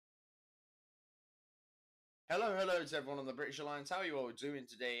Hello to everyone on the British Alliance. How are you all doing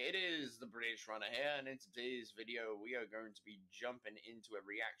today? It is the British Runner here, and in today's video, we are going to be jumping into a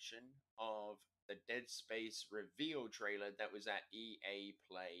reaction of the Dead Space reveal trailer that was at EA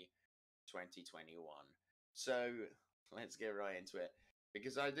Play 2021. So, let's get right into it.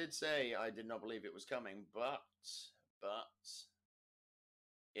 Because I did say I did not believe it was coming, but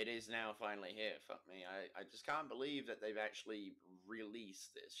it is now finally here. Fuck me. I just can't believe that they've actually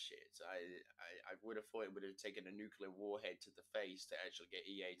released this shit. I would have thought it would have taken a nuclear warhead to the face to actually get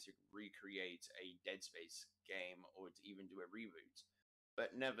EA to recreate a Dead Space game or to even do a reboot.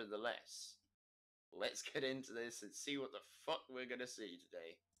 But nevertheless, let's get into this and see what the fuck we're gonna see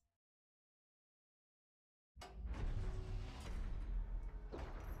today.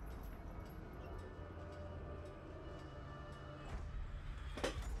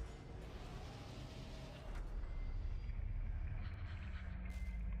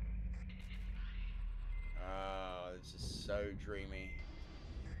 Oh, this is so dreamy.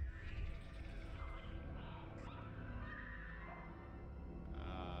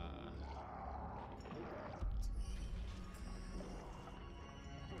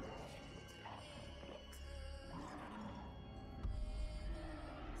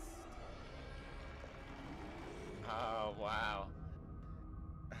 Oh, wow.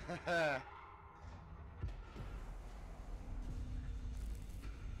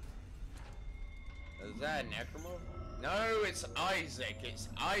 Is that Necromorph? No, it's Isaac. It's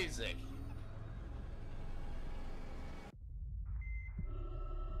Isaac.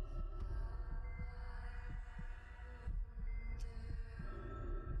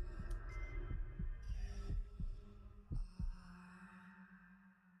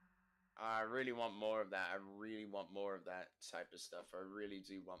 I really want more of that. I really want more of that type of stuff. I really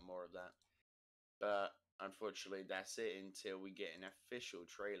do want more of that. But unfortunately, that's it until we get an official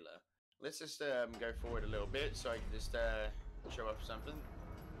trailer. Let's just go forward a little bit so I can just show off something.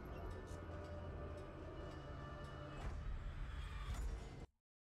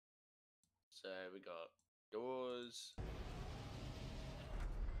 So we got doors.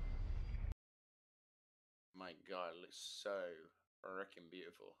 My God, it looks so freaking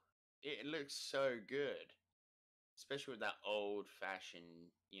beautiful. It looks so good. Especially with that old-fashioned,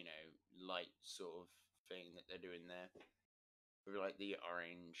 you know, light sort of thing that they're doing there. With like the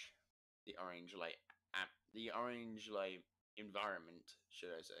orange like the orange like environment, should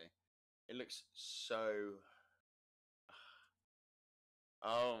I say. It looks so...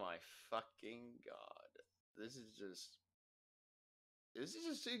 Oh my fucking God. This is just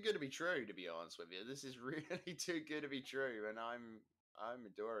too good to be true, to be honest with you. This is really too good to be true, and I'm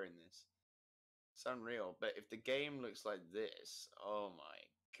adoring this. It's unreal. But if the game looks like this, oh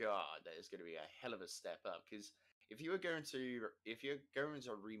my God, that is going to be a hell of a step up. Because if you're going to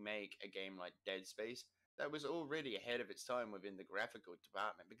remake a game like Dead Space, that was already ahead of its time within the graphical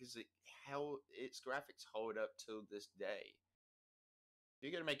department, because its graphics hold up till this day. If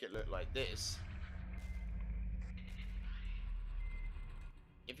you're going to make it look like this,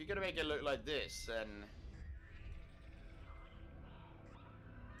 then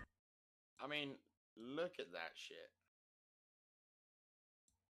I mean, look at that shit.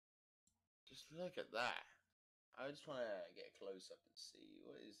 Just look at that. I just want to get a close up and see.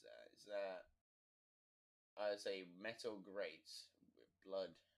 What is that? Is that... It's a metal grate with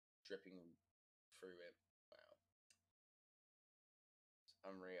blood dripping through it. Wow. It's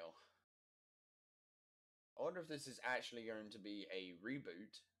unreal. I wonder if this is actually going to be a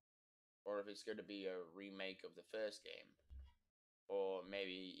reboot, or if it's going to be a remake of the first game, or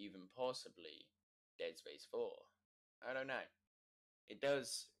maybe even possibly Dead Space 4. I don't know. It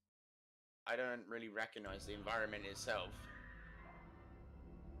does... I don't really recognize the environment itself.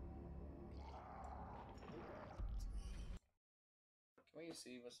 Can we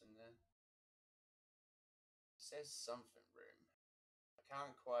see what's in there? It says something room. I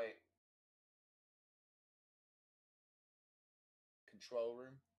can't quite... Control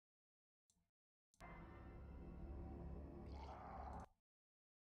room?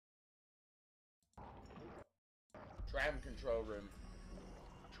 Tram control room.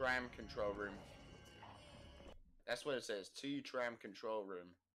 Tram control room. That's what it says. To tram control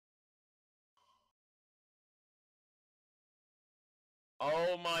room.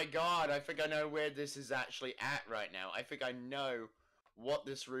 Oh my God, I think I know where this is actually at right now. I think I know what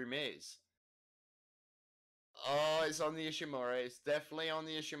this room is. Oh, it's on the Ishimura. It's definitely on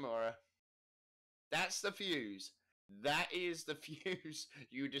the Ishimura. That's the fuse. That is the fuse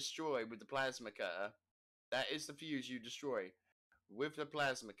you destroy with the plasma cutter. That is the fuse you destroy with the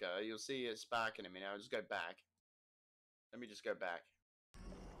plasma cutter. You'll see it sparking in a minute. I'll just go back. Let me just go back.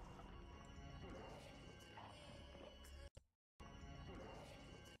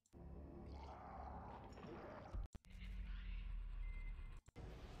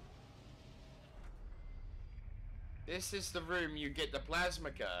 This is the room you get the plasma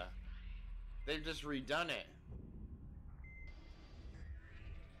cutter. They've just redone it.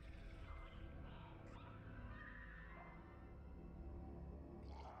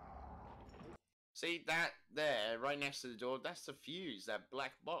 See that there, right next to the door? That's the fuse, that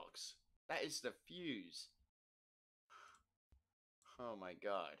black box. That is the fuse. Oh my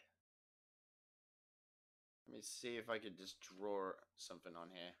god. Let me see if I could just draw something on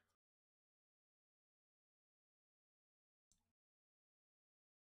here.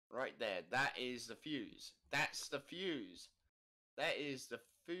 Right there, that is the fuse. That's the fuse. That is the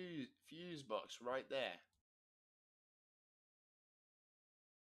fuse box right there.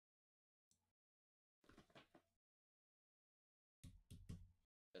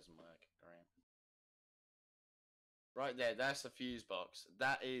 Doesn't work, Graham. Right there, that's the fuse box.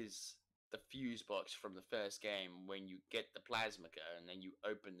 That is the fuse box from the first game when you get the plasma cutter and then you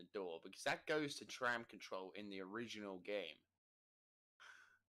open the door, because that goes to tram control in the original game.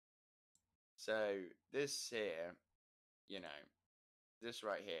 So this here, you know, this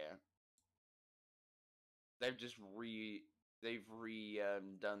right here, they've just done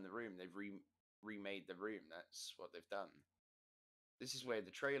the room. They've remade the room. That's what they've done. This is where the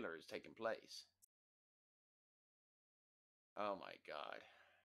trailer is taking place. Oh my god.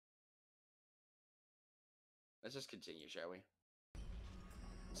 Let's just continue, shall we?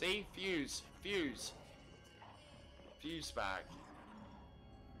 See? Fuse. Fuse. Fuse spark.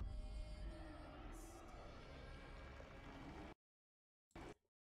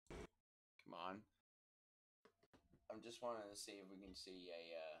 Come on. I'm just wanting to see if we can see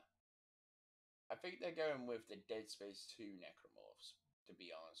I think they're going with the Dead Space 2 necromorphs, to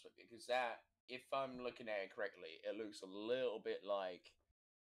be honest with you. Because that, if I'm looking at it correctly, it looks a little bit like...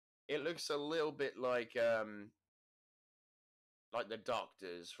 It looks a little bit like the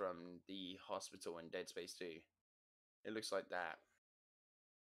doctors from the hospital in Dead Space 2. It looks like that.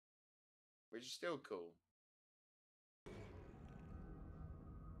 Which is still cool.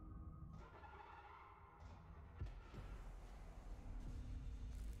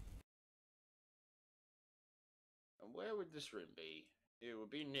 And where would this room be? It would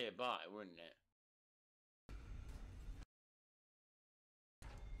be nearby, wouldn't it?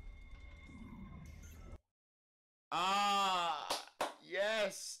 Ah!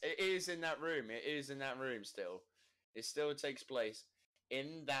 Yes! It is in that room. It is in that room still. It still takes place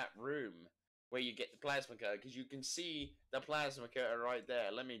in that room where you get the plasma cutter, because you can see the plasma cutter right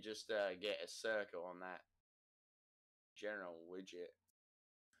there. Let me just get a circle on that general widget.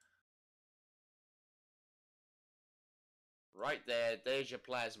 Right there. There's your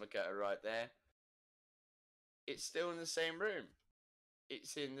plasma cutter right there. It's still in the same room.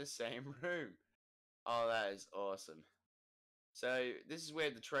 It's in the same room. Oh, that is awesome. So this is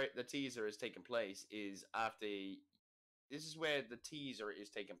where the teaser is taking place. This is where the teaser is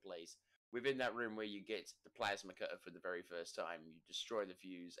taking place. Within that room where you get the plasma cutter for the very first time, you destroy the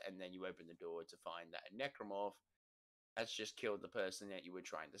fuse, and then you open the door to find that a necromorph has just killed the person that you were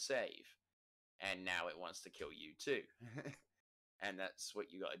trying to save, and now it wants to kill you too. And that's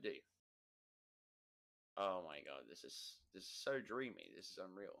what you got to do. Oh my god, this is so dreamy. This is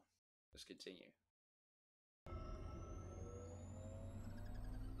unreal. Let's continue.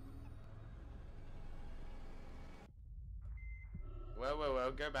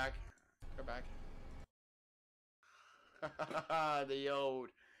 Well, go back. Go back. The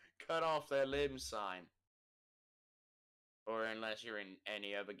old cut off their limbs sign. Or unless you're in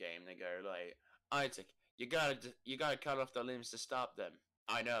any other game, they go like, Isaac, you gotta cut off their limbs to stop them.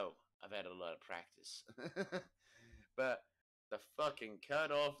 I know, I've had a lot of practice. But the fucking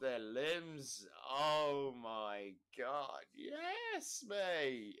cut off their limbs, oh my god, yes,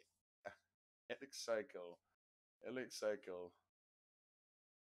 mate! It looks so cool. It looks so cool.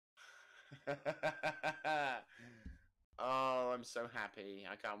 Oh, I'm so happy.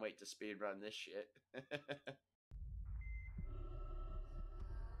 I can't wait to speedrun this shit.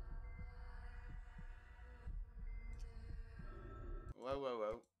 Whoa, whoa,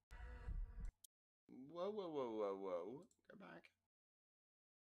 whoa. Whoa, whoa, whoa, whoa, whoa. Go back.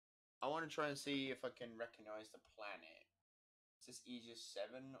 I want to try and see if I can recognize the planet. Is this Aegis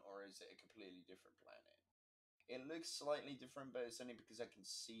 7 or is it a completely different planet? It looks slightly different, but it's only because I can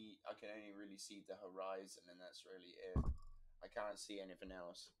only really see the horizon, and that's really it. I can't see anything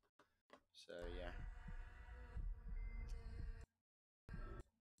else. So, yeah.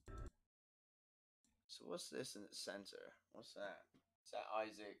 So what's this in the center? What's that? Is that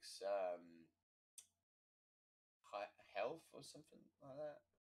Isaac's health or something like that?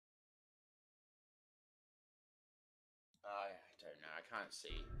 I don't know. I can't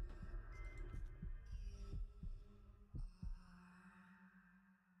see.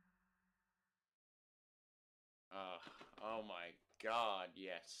 Oh my god,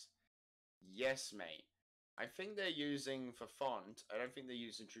 yes. Yes, mate. I think they're using for font, I don't think they're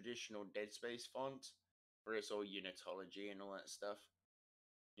using traditional Dead Space font, where it's all unitology and all that stuff.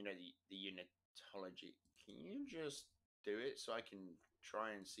 You know, the unitology. Can you just do it so I can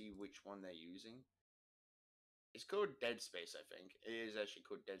try and see which one they're using? It's called Dead Space, I think. It is actually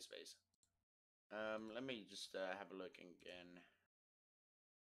called Dead Space. Let me just have a look again.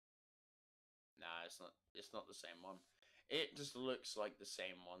 Nah, it's not. It's not the same one. It just looks like the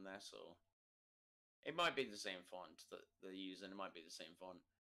same one. That's all. It might be the same font that they're using. It might be the same font.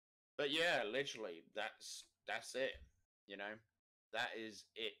 But yeah, literally, that's it. You know, that is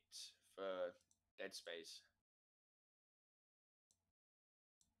it for Dead Space.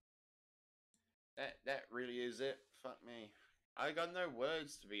 That really is it. Fuck me. I got no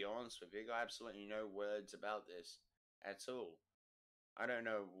words, to be honest with you. I got absolutely no words about this at all. I don't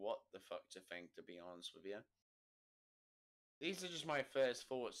know what the fuck to think, to be honest with you. These are just my first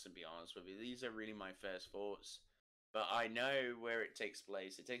thoughts, to be honest with you. These are really my first thoughts. But I know where it takes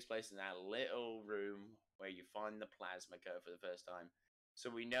place. It takes place in that little room where you find the plasma code for the first time. So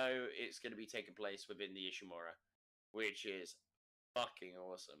we know it's going to be taking place within the Ishimura, which is fucking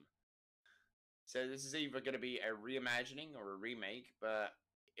awesome. So this is either going to be a reimagining or a remake, but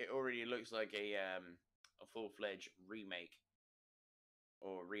it already looks like a full-fledged remake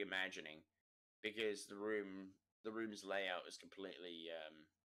or reimagining because the room's layout is completely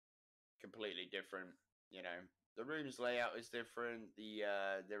different. You know, the room's layout is different.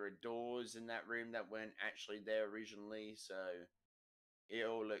 There are doors in that room that weren't actually there originally, so it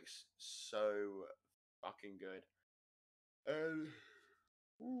all looks so fucking good. And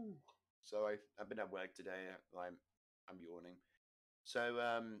so I've been at work today. I'm yawning.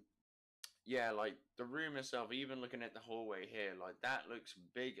 So yeah, like the room itself, even looking at the hallway here, like that looks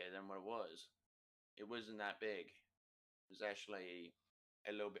bigger than what it was. It wasn't that big. It was actually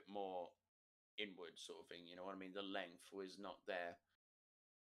a little bit more inward sort of thing, you know what I mean? The length was not there.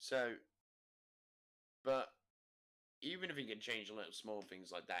 So, but even if you can change little small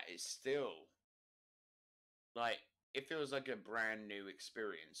things like that, it's still like it feels like a brand new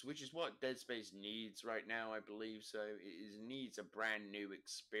experience, which is what Dead Space needs right now, I believe. So needs a brand new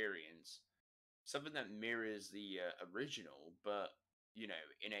experience, something that mirrors the original, but you know,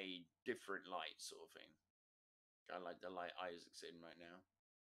 in a different light, sort of thing. Kind of like the light Isaac's in right now.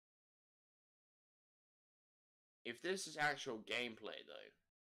 If this is actual gameplay, though,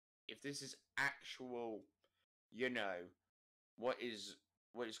 if this is actual, you know, what is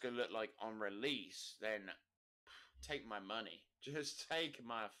what it's going to look like on release, then take my money. Just take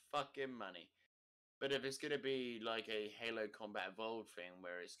my fucking money. But if it's going to be like a Halo Combat Evolved thing,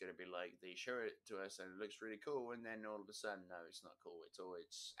 where it's going to be like they show it to us and it looks really cool, and then all of a sudden, no, it's not cool.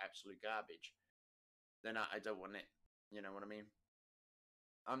 It's absolute garbage. Then I don't want it. You know what I mean?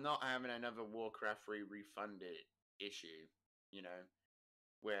 I'm not having another Warcraft 3 refunded issue. You know,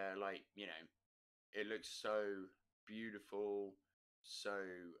 where like it looks so beautiful, so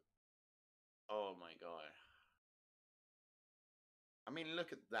oh my god. I mean,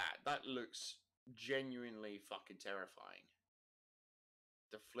 look at that. That looks genuinely fucking terrifying.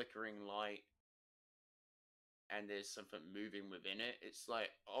 The flickering light, and there's something moving within it. It's like,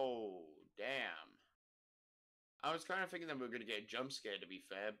 oh, damn. I was kind of thinking that we were going to get a jump scare, to be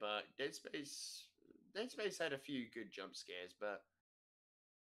fair, but Dead Space had a few good jump scares, but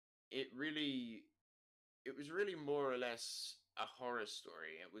it really, it was really more or less a horror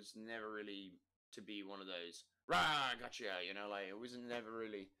story. It was never really to be one of those, rah, gotcha, you know, like, it was never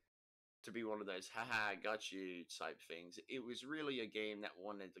really to be one of those haha got you type things. It was really a game that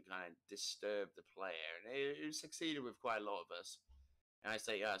wanted to kind of disturb the player, and it succeeded with quite a lot of us. And I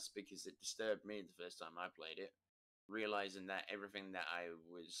say us because it disturbed me the first time I played it, realizing that everything that I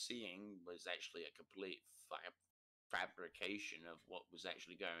was seeing was actually a complete fabrication of what was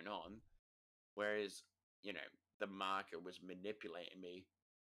actually going on. Whereas, you know, the marker was manipulating me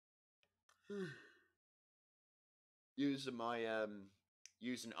using my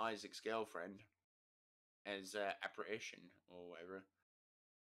using Isaac's girlfriend as apparition or whatever.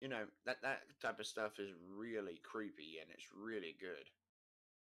 You know, that type of stuff is really creepy and it's really good.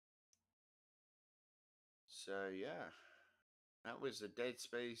 So yeah, that was the Dead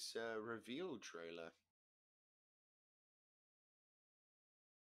Space reveal trailer.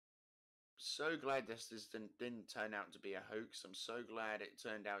 So glad this didn't turn out to be a hoax. I'm so glad it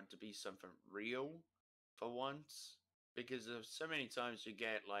turned out to be something real for once. Because of so many times you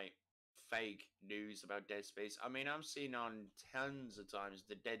get like fake news about Dead Space. I mean, I've seen on tons of times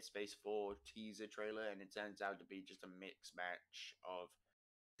the Dead Space 4 teaser trailer, and it turns out to be just a mix match of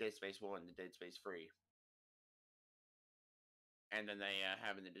Dead Space 1 and Dead Space 3. And then they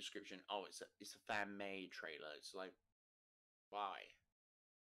have in the description, oh, it's a fan-made trailer. It's like, why?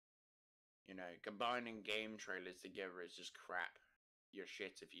 You know, combining game trailers together is just crap. You're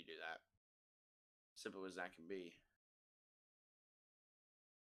shit if you do that. Simple as that can be.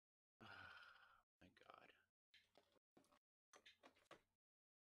 Oh my god.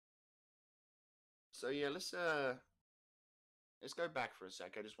 So yeah, let's go back for a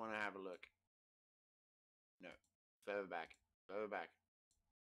sec. I just want to have a look. No, further back, further back.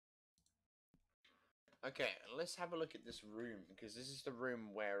 Okay, let's have a look at this room because this is the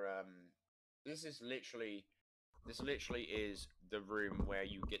room where this literally is the room where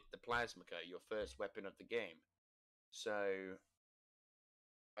you get the plasma cut, your first weapon of the game. So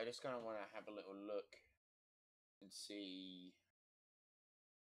I just kind of want to have a little look and see.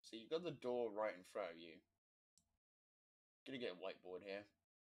 So you've got the door right in front of you. Gonna get a whiteboard here.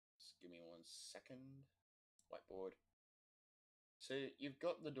 Just give me 1 second. Whiteboard. So you've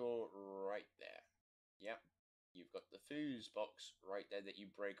got the door right there. Yep. You've got the fuse box right there that you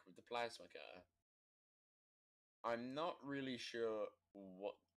break with the plasma cutter. I'm not really sure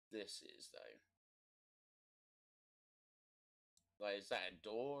what this is though. Like, is that a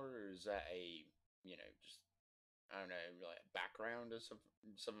door or is that a, you know, just, I don't know, like a background or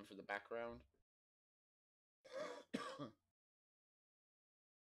something for the background?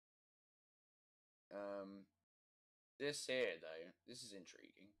 This here though, this is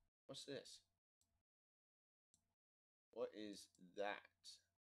intriguing. What's this? What is that?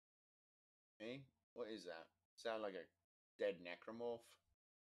 Me? What is that? Sound like a dead necromorph?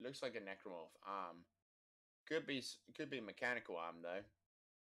 Looks like a necromorph arm. Could be a mechanical arm though.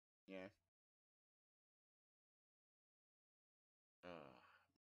 Yeah.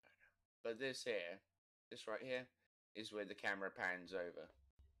 But this here, this right here, is where the camera pans over.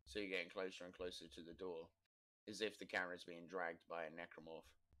 So you're getting closer and closer to the door. As if the camera's being dragged by a necromorph.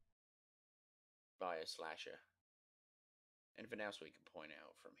 By a slasher. Anything else we can point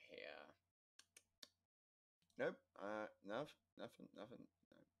out from here? Nope. Nothing. No.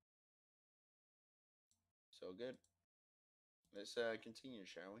 So good. Let's continue,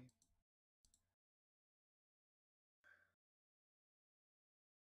 shall we?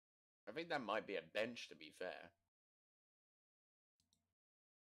 I think that might be a bench, to be fair.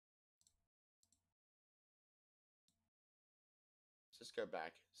 Let's just go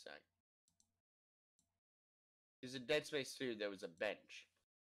back a sec. Because in Dead Space 2, there was a bench.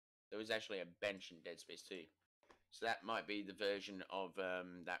 There was actually a bench in Dead Space 2. So that might be the version of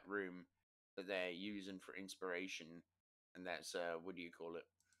that room that they're using for inspiration. And that's, what do you call it?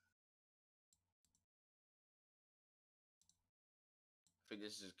 I think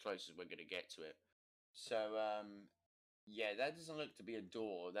this is as close as we're going to get to it. So, yeah, that doesn't look to be a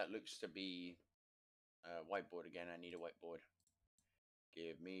door. That looks to be a whiteboard again. I need a whiteboard.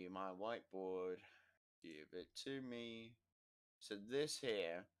 Give me my whiteboard. Give it to me. So this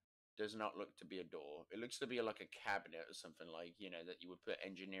here does not look to be a door. It looks to be like a cabinet or something, like, you know, that you would put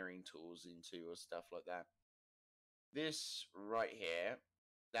engineering tools into or stuff like that. This right here,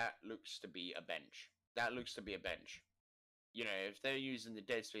 that looks to be a bench. That looks to be a bench. You know, if they're using the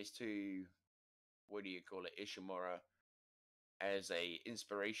Dead Space 2, what do you call it, Ishimura, as a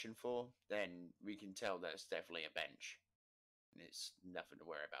inspiration for, then we can tell that's definitely a bench. And it's nothing to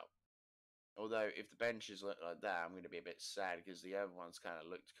worry about. Although, if the benches look like that, I'm going to be a bit sad because the other ones kind of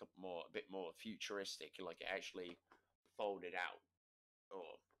looked a bit more futuristic, like it actually folded out,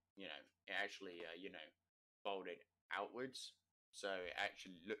 or you know, it actually folded outwards. So it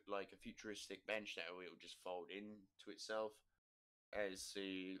actually looked like a futuristic bench that will just fold into itself, as to,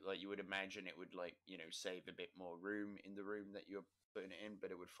 like, you would imagine it would, like, you know, save a bit more room in the room that you're putting it in,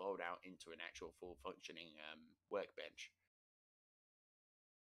 but it would fold out into an actual full functioning workbench.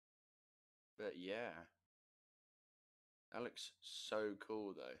 But yeah, that looks so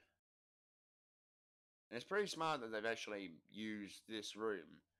cool though. And it's pretty smart that they've actually used this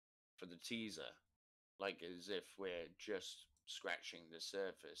room for the teaser. Like, as if we're just scratching the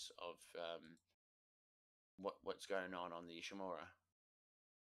surface of what's going on the Ishimura.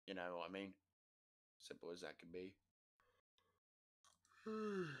 You know what I mean? Simple as that can be.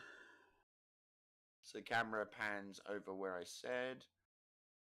 So the camera pans over where I said.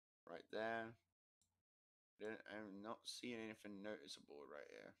 Right there. I'm not seeing anything noticeable right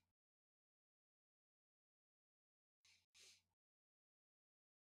here.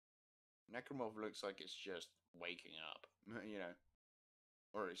 Necromorph looks like it's just waking up, you know.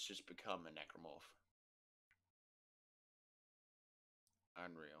 Or it's just become a necromorph.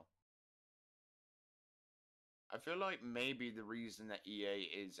 Unreal. I feel like maybe the reason that EA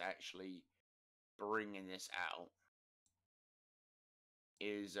is actually bringing this out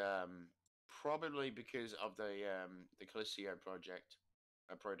is probably because of the Calistio project,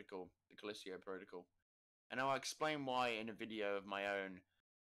 protocol, the Calistio protocol, and I'll explain why in a video of my own.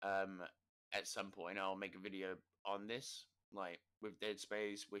 At some point, I'll make a video on this, like with Dead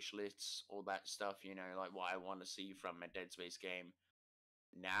Space wish lists, all that stuff. You know, like what I want to see from a Dead Space game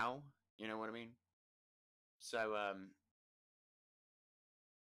now. You know what I mean? So,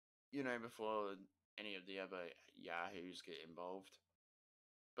 you know, before any of the other yahoos get involved.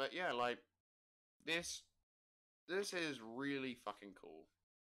 But yeah, like this this is really fucking cool.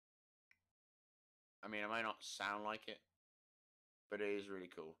 I mean, it might not sound like it, but it is really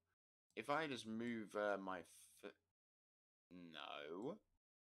cool. If I just move my foot, no,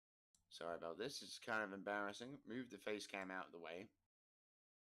 sorry about this. It's kind of embarrassing. Move the face cam out of the way,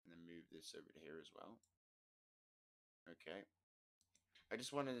 and then move this over to here as well. Okay. I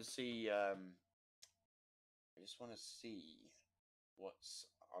just wanted to see. I just want to see what's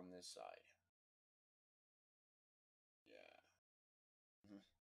on this side. Yeah.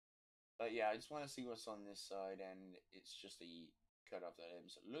 But yeah, I just want to see what's on this side, and it's just a cut off the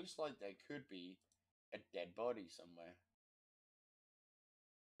limbs. It looks like there could be a dead body somewhere.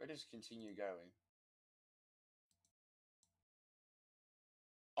 But just continue going.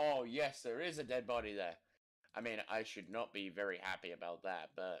 Oh yes, there is a dead body there. I mean, I should not be very happy about that,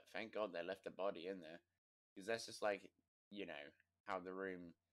 but thank God they left the body in there. Because that's just like, you know, how the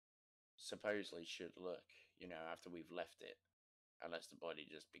room supposedly should look, you know, after we've left it. Unless the body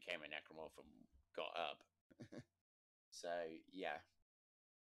just became a necromorph and got up. So, yeah.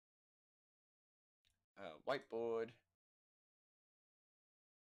 Whiteboard.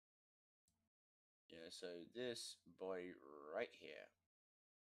 Yeah, so this body right here.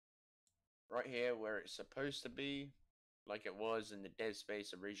 Right here where it's supposed to be. Like it was in the Dead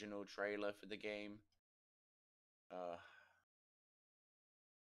Space original trailer for the game.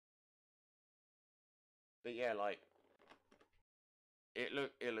 But yeah, like it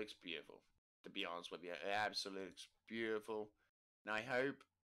looks beautiful. To be honest with you, it absolutely looks beautiful, and I hope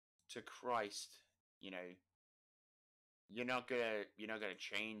to Christ, you know, you're not gonna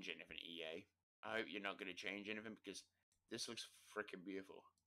change anything, EA. I hope you're not gonna change anything because this looks freaking beautiful.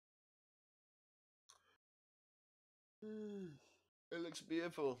 It looks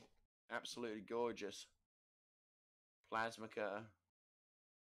beautiful, absolutely gorgeous. Plasma cutter.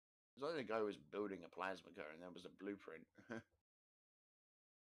 It's like the guy was building a plasma cutter, and there was a blueprint.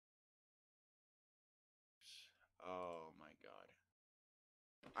 Oh my god.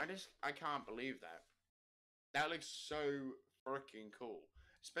 I can't believe that. That looks so freaking cool.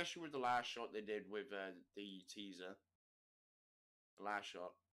 Especially with the last shot they did with the teaser. The last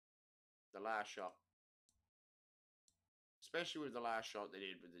shot. The last shot. Especially with the last shot they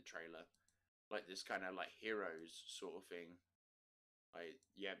did with the trailer. Like this kind of like heroes sort of thing. Like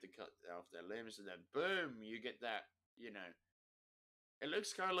you have to cut off their limbs and then boom, you get that, you know. It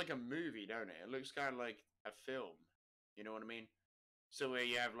looks kind of like a movie, don't it? It looks kind of like a film. You know what I mean? So where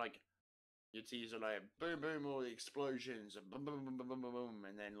you have like your teaser like boom boom all the explosions and boom boom boom boom boom boom boom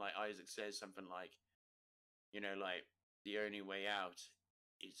and then like Isaac says something like, you know, like the only way out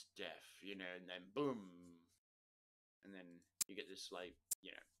is death, you know, and then boom, and then you get this like,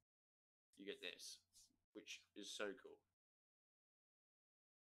 you know, you get this, which is so cool.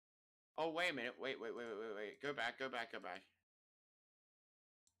 Oh wait a minute, wait, go back, go back, go back,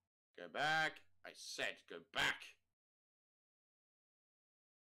 go back. I said go back.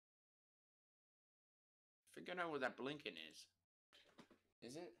 I think I know what that blinking is.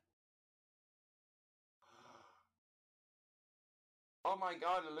 Is it? Oh my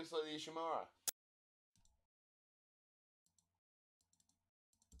god, it looks like the Ishimura.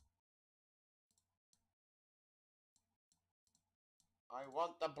 I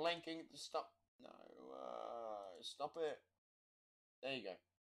want the blinking to stop. No, stop it. There you go.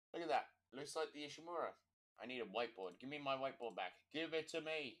 Look at that. Looks like the Ishimura. I need a whiteboard. Give me my whiteboard back. Give it to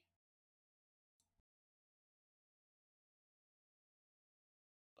me.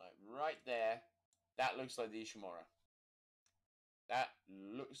 Like right there. That looks like the Ishimura. That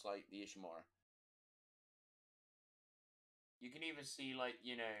looks like the Ishimura. You can even see, like,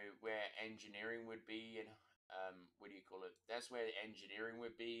 you know, where engineering would be, and what do you call it? That's where engineering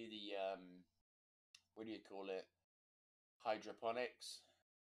would be. The what do you call it? Hydroponics.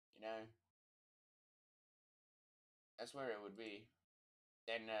 You know, that's where it would be.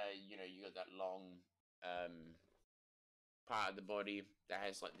 Then you know, you got that long part of the body that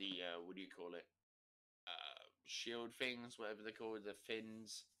has like the what do you call it? Shield things, whatever they're called, the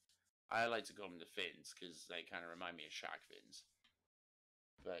fins. I like to call them the fins because they kind of remind me of shark fins.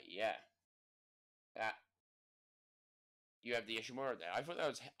 But yeah, that you have the Ishimura there. I thought that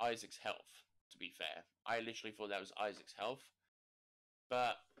was Isaac's health, to be fair. I literally thought that was Isaac's health.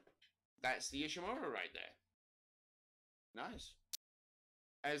 But that's the Ishimura right there. Nice.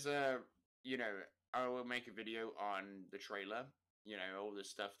 As a, I will make a video on the trailer, all the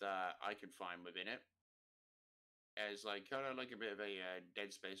stuff that I can find within it. As like, kind of like a bit of a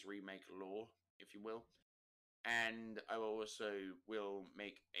Dead Space remake lore, if you will. And I also will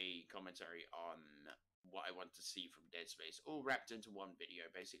make a commentary on what I want to see from Dead Space, all wrapped into one video,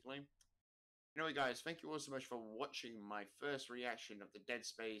 basically. Anyway, guys, thank you all so much for watching my first reaction of the Dead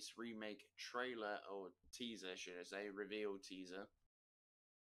Space remake trailer, or teaser, should I say, reveal teaser.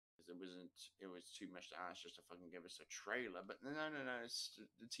 Because it was too much to ask just to fucking give us a trailer. But no,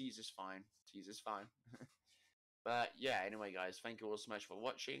 the teaser's fine. Teaser's fine. But yeah, anyway, guys, thank you all so much for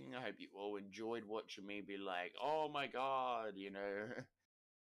watching. I hope you all enjoyed watching me be like, oh my god,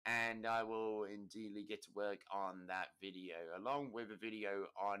 And I will indeedly get to work on that video, along with a video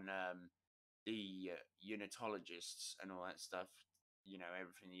on the unitologists and all that stuff.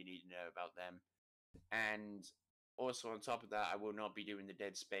 Everything you need to know about them. And also on top of that, I will not be doing the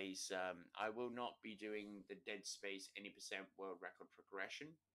Dead Space. I will not be doing the Dead Space any % world record progression.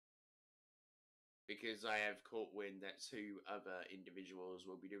 Because I have caught wind that 2 other individuals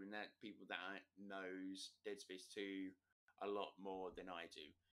will be doing that. People that knows Dead Space 2 a lot more than I do.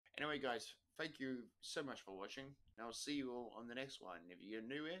 Anyway, guys, thank you so much for watching. And I'll see you all on the next one. If you're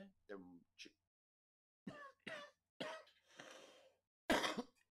new here, then...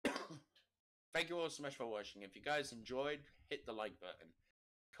 Thank you all so much for watching. If you guys enjoyed, hit the like button.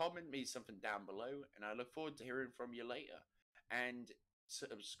 Comment me something down below, and I look forward to hearing from you later. And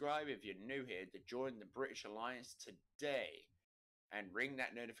subscribe if you're new here to join the British Alliance today. And ring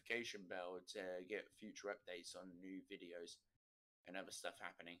that notification bell to get future updates on new videos and other stuff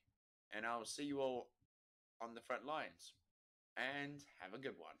happening. And I'll see you all on the front lines. And have a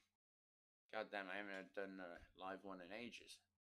good one. God damn, I haven't done a live one in ages.